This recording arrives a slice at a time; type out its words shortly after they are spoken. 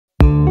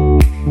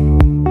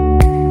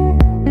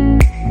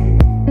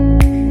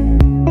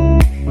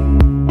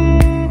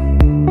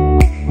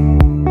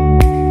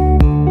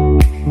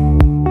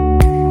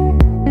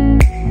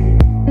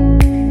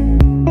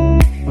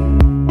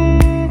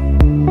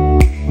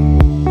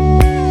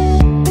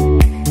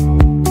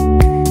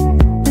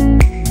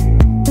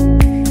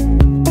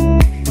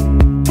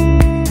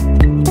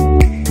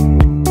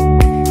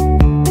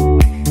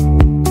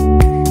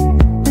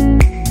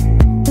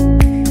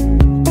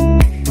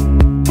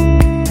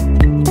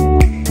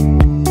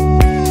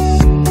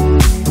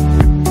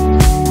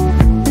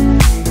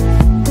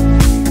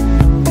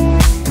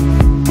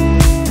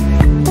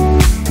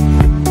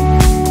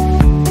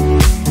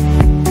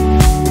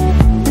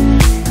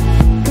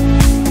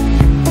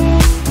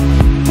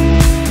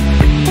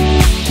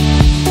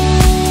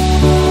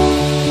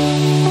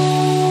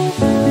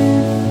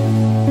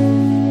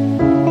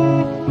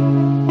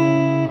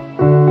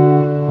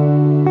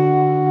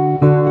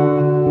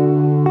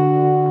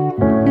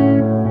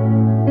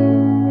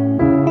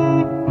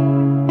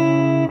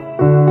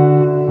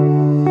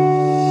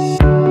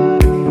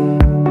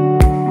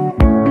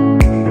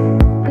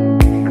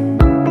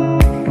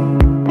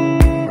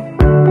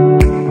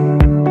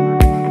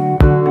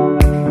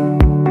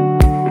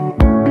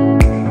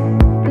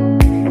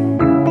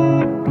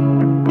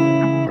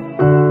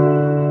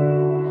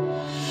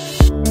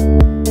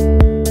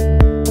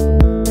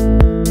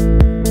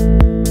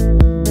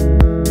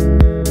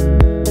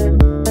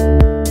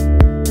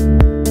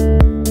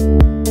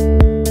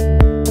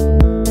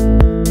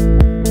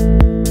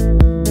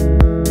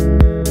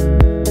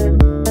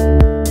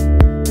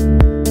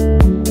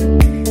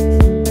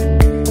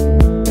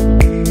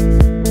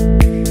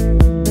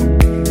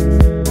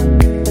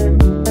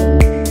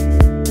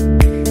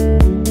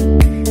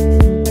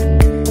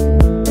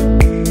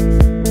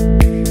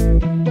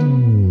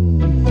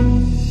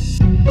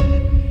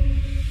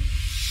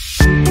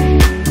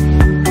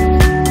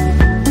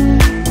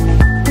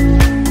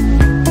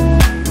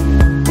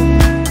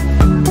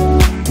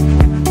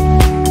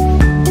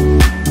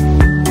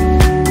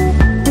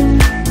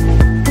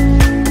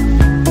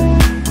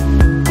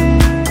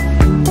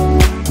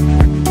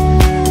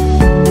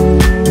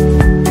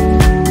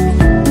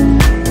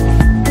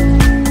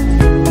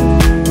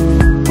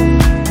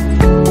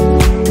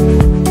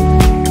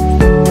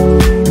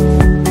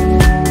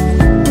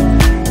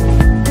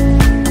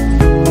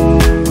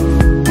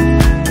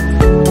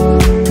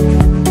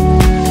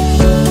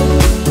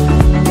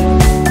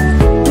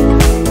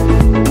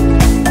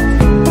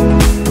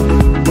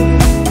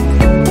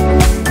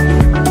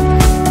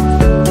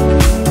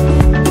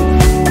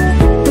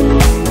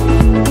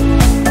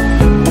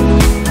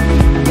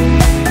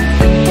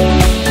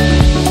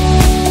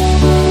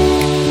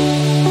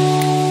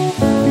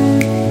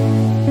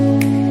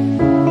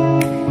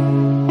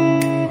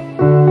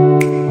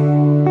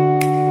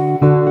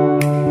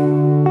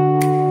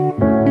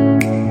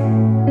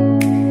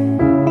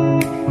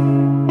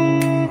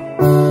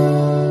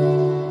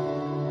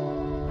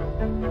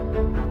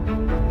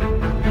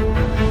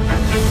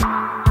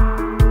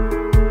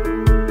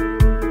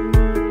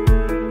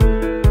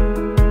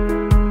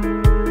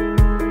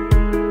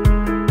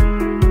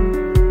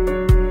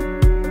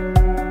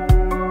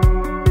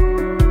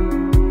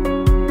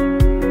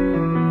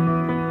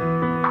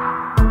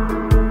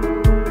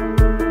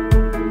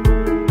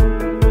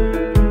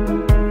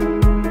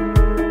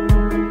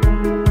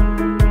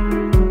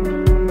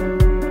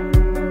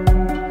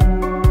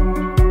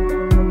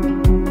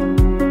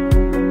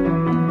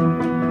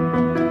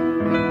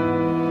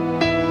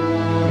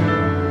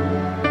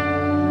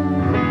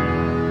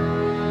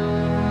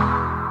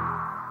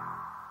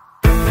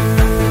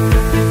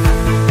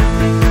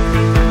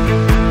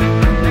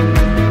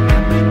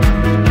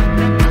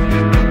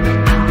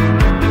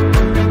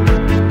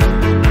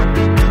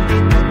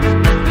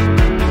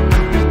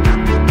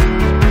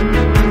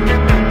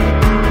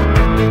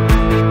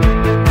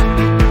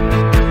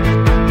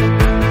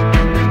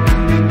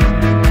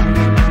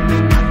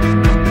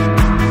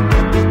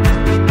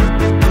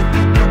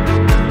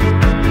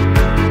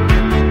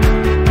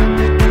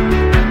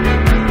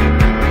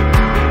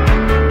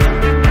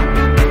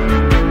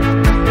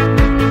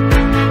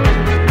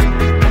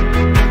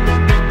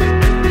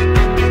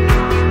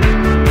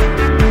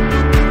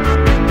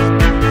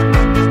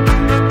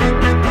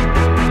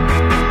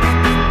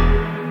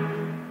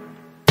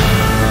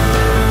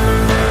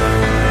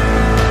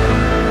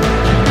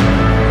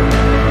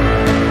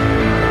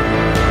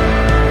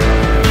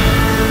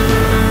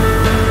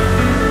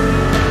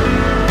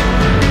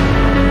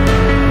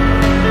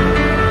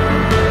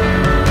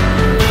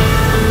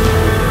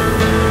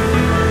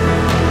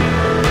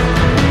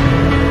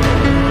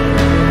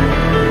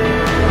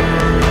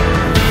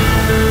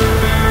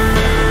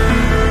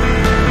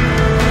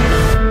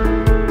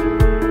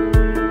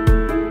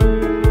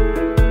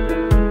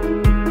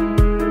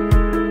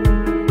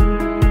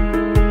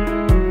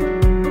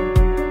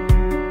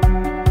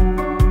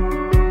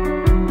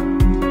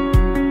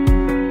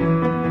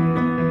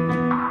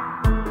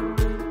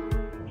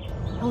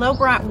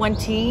one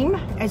team.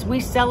 As we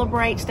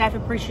celebrate Staff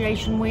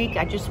Appreciation Week,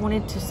 I just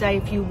wanted to say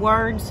a few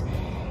words.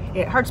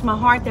 It hurts my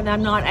heart that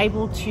I'm not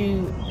able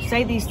to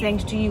say these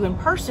things to you in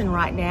person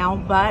right now,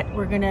 but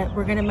we're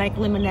gonna make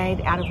lemonade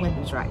out of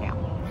lemons right now.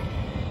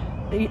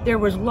 There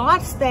was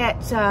lots that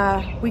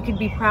we could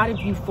be proud of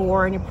you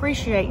for and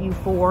appreciate you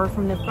for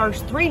from the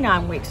first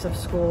 9 weeks of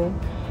school,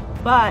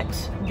 but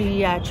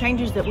the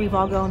changes that we've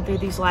all gone through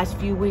these last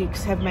few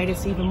weeks have made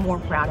us even more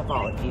proud of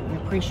all of you and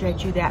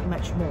appreciate you that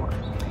much more.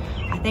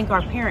 I think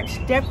our parents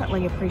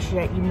definitely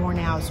appreciate you more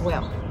now as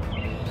well.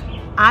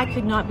 I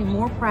could not be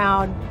more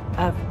proud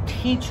of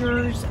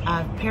teachers,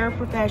 of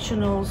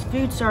paraprofessionals,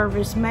 food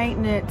service,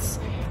 maintenance,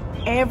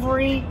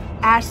 every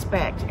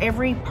aspect,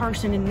 every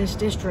person in this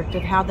district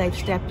of how they've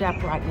stepped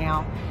up right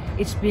now.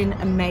 It's been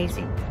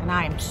amazing, and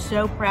I am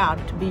so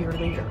proud to be your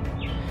leader.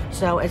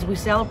 So as we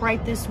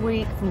celebrate this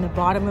week, from the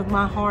bottom of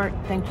my heart,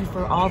 thank you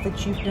for all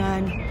that you've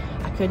done.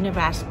 I couldn't have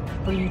asked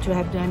for you to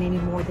have done any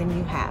more than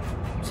you have.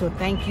 So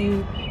thank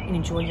you, and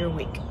enjoy your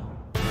week.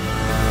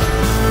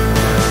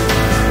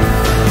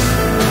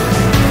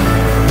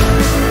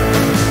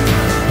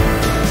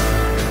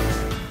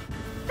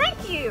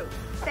 Thank you.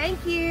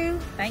 Thank you.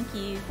 Thank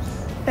you.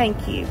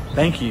 Thank you.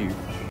 Thank you.